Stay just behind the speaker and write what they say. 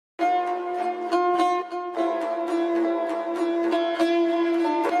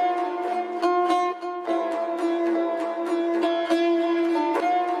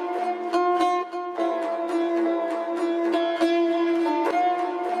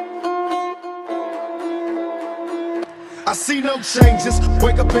I see no changes.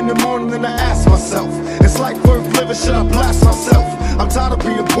 Wake up in the morning and I ask myself, it's like worth living, should I blast myself? I'm tired of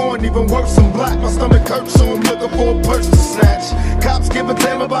being poor and even worse, I'm black. My stomach hurts, so I'm looking for a purse to snatch. Cops give a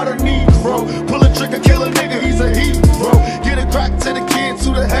damn about a Negro. Pull a trigger, kill a nigga, he's a hero. Get it crack to the kids,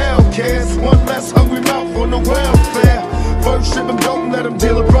 who the hell cares? One less hungry mouth on the welfare. First ship them, don't let them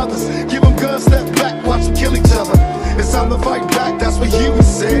deal with brothers. Give them guns, step back, watch them kill each other. It's time to fight back, that's what Huey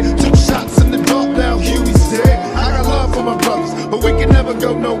said. 2 shots in the dark, now Huey's dead. I got love for my brothers, but we can never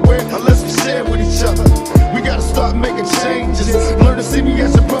go nowhere unless we share with each other. We gotta start making changes. Learn to see me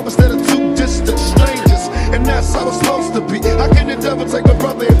as your brother instead of 2 distant strangers. And that's how it's supposed to be. How can the devil take my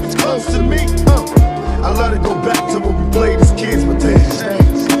brother if he's close to me? I let it go back to when we played as kids, but they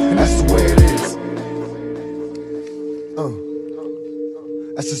changed. And that's the way it is.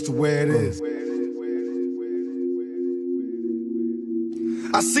 That's just the way it is.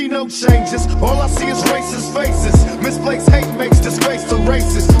 I see no changes, all I see is racist faces. Misplaced hate makes disgrace to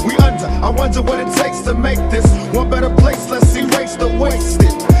races. We under, I wonder what it takes to make this one better place. Let's erase the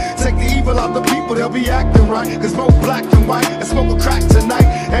wasted. Take the evil out the people, they'll be acting right. Cause both black and white and smoke a crack tonight.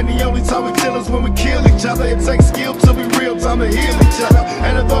 And the only time we kill is when we kill each other. It takes skill to be real, time to heal each other.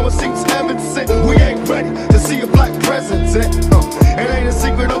 And although it seems evident, we ain't ready to see a black president. It ain't a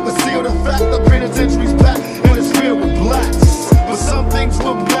secret, don't conceal the fact the penitentiary's packed and it's filled with blacks. But some things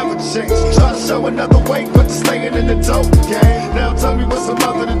will never change. Try to show another way, but staying in the dope game. Now tell me what's a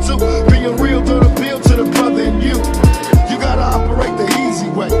mother to do. Being real don't appeal to the brother in you. You gotta operate the easy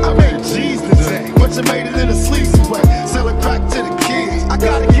way. I made G's today, but you made it in a sleazy way. Selling crack to the kids, I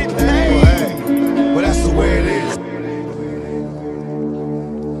gotta get paid. But that's the way it is.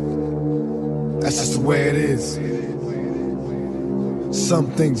 That's just the way it is. Some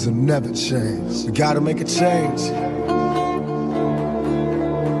things will never change. You gotta make a change.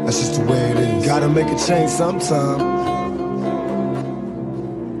 That's just the way it is. Gotta make a change sometime.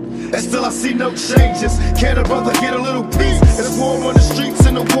 And still I see no changes. Can a brother get a little peace? It's war on the streets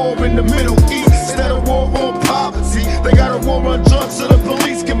and a war in the Middle East. Instead of war on poverty, they got a war on drugs so the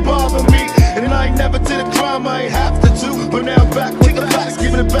police can bother me. And I ain't never did a crime I ain't have to do. But now I'm back with the facts,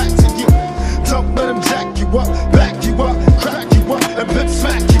 giving it back to you. Don't let them jack you up, back you up, crack you up, and pimp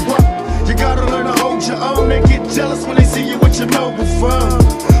smack you up. You gotta learn to hold your own. They get jealous when they see you with your noble fun.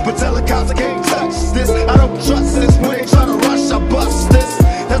 But tell the cops I can't touch this. I don't trust this. When they try to rush, I bust this.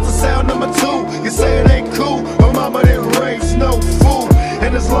 That's the sound number 2. You say it ain't cool. My mama didn't raise no fool.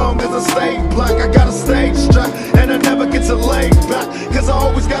 And as long as I stay black, I got a stage strap. And I never get to lay back. Cause I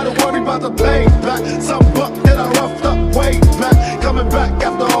always gotta worry about the payback. Some buck that I roughed up way back. Coming back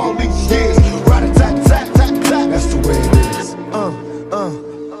after all these years. Rat-a-tat-tat-tat-tat. That's the way it is.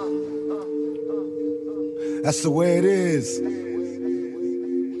 That's the way it is.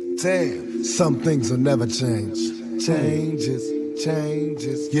 Damn, some things will never change. Changes,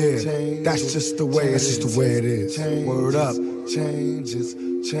 yeah. Changes, that's just the way. That's just the way it is. Changes, word up. Changes.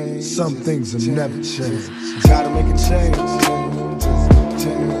 Some things will never change. You gotta make a change.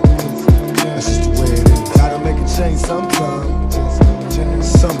 That's just the way it is. Gotta make a change sometime.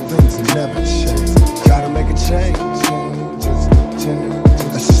 Some things will never change. Gotta make a change.